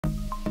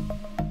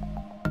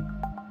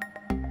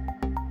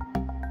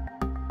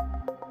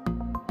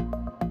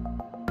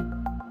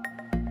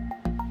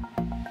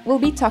We'll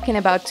be talking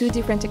about two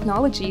different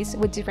technologies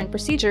with different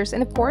procedures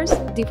and, of course,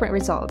 different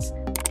results.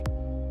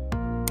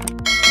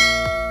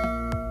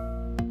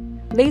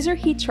 Laser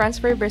heat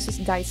transfer versus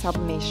dye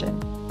sublimation.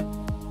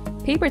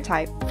 Paper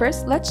type.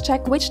 First, let's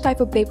check which type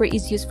of paper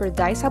is used for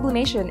dye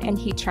sublimation and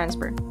heat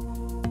transfer.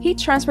 Heat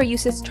transfer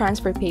uses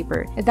transfer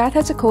paper that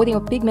has a coating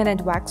of pigment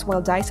and wax,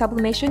 while dye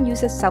sublimation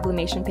uses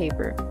sublimation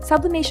paper.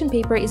 Sublimation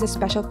paper is a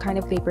special kind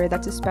of paper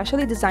that's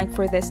especially designed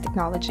for this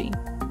technology.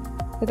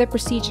 The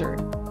procedure.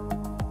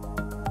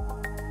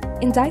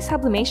 In dye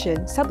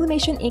sublimation,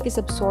 sublimation ink is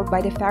absorbed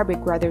by the fabric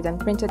rather than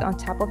printed on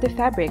top of the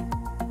fabric,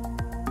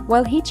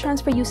 while heat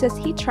transfer uses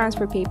heat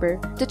transfer paper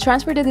to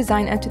transfer the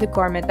design onto the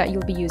garment that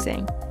you'll be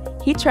using.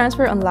 Heat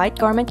transfer on light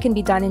garment can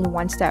be done in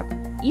one step.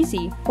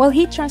 Easy, while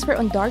heat transfer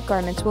on dark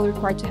garments will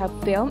require to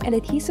have film and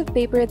adhesive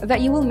paper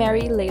that you will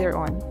marry later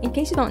on. In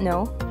case you don't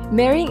know,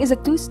 marrying is a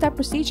two-step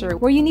procedure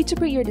where you need to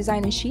print your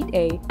design on sheet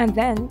A and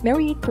then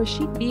marry it for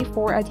sheet B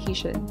for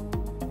adhesion.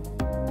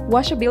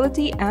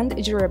 Washability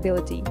and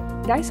durability.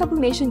 Dye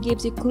sublimation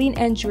gives you clean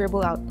and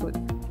durable output.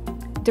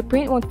 The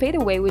print won't fade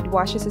away with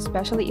washes,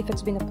 especially if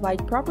it's been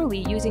applied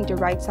properly using the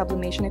right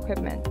sublimation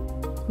equipment.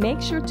 Make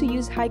sure to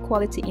use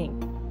high-quality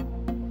ink.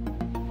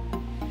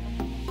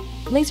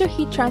 Laser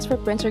heat transfer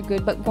prints are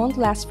good but won't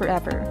last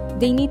forever.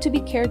 They need to be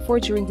cared for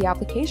during the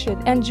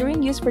application and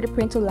during use for the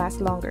print to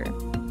last longer.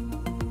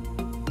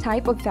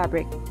 Type of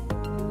fabric.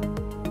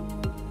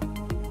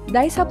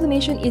 Dye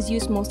sublimation is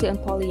used mostly on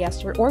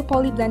polyester or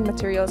polyblend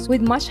materials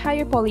with much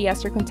higher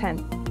polyester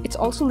content. It's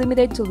also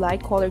limited to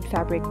light-colored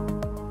fabric.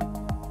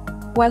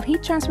 While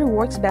heat transfer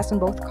works best on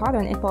both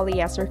cotton and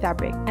polyester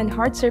fabric and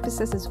hard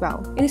surfaces as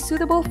well, it is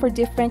suitable for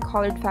different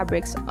colored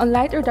fabrics on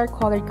light or dark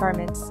colored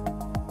garments.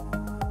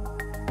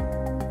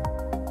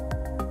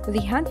 The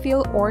hand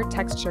feel or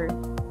texture.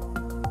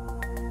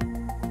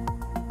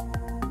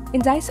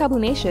 In dye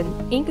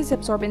sublimation, ink is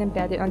absorbed and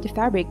embedded on the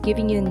fabric,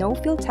 giving you a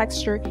no-feel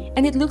texture,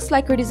 and it looks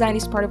like your design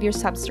is part of your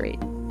substrate.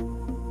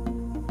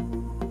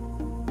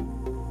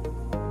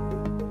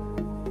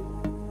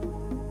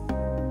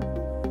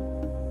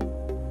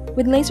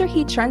 With laser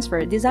heat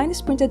transfer, design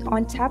is printed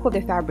on top of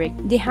the fabric.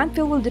 The hand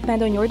feel will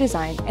depend on your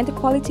design and the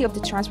quality of the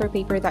transfer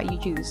paper that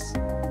you use.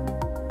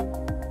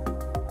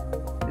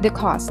 The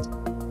cost.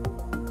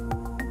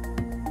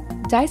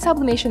 Dye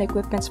sublimation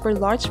equipments for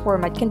large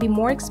format can be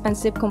more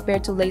expensive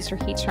compared to laser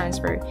heat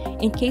transfer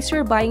in case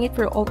you're buying it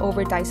for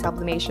all-over dye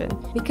sublimation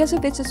because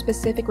of its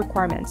specific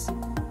requirements.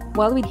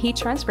 While with heat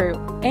transfer,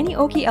 any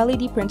Oki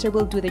LED printer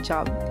will do the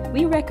job.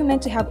 We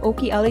recommend to have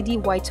Oki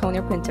LED white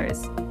toner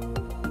printers.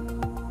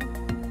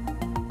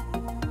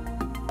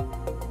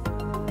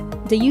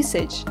 The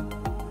usage.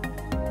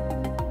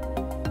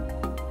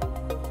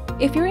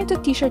 If you're into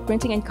t-shirt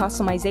printing and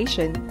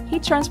customization,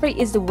 heat transfer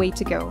is the way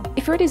to go.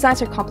 If your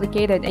designs are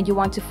complicated and you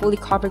want to fully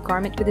cover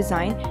garment with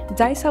design,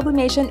 dye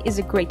sublimation is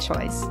a great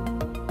choice.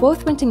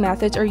 Both printing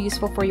methods are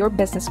useful for your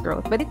business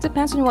growth, but it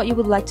depends on what you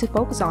would like to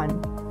focus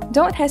on.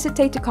 Don't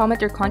hesitate to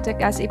comment or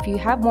contact us if you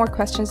have more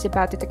questions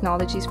about the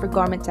technologies for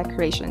garment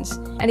decorations,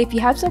 and if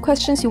you have some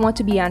questions you want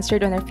to be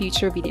answered on our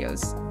future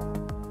videos.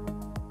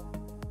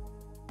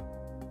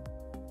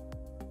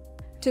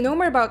 To know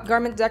more about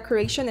garment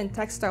decoration and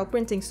textile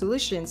printing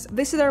solutions,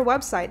 visit our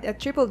website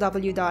at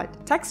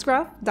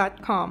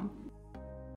www.texcraft.com.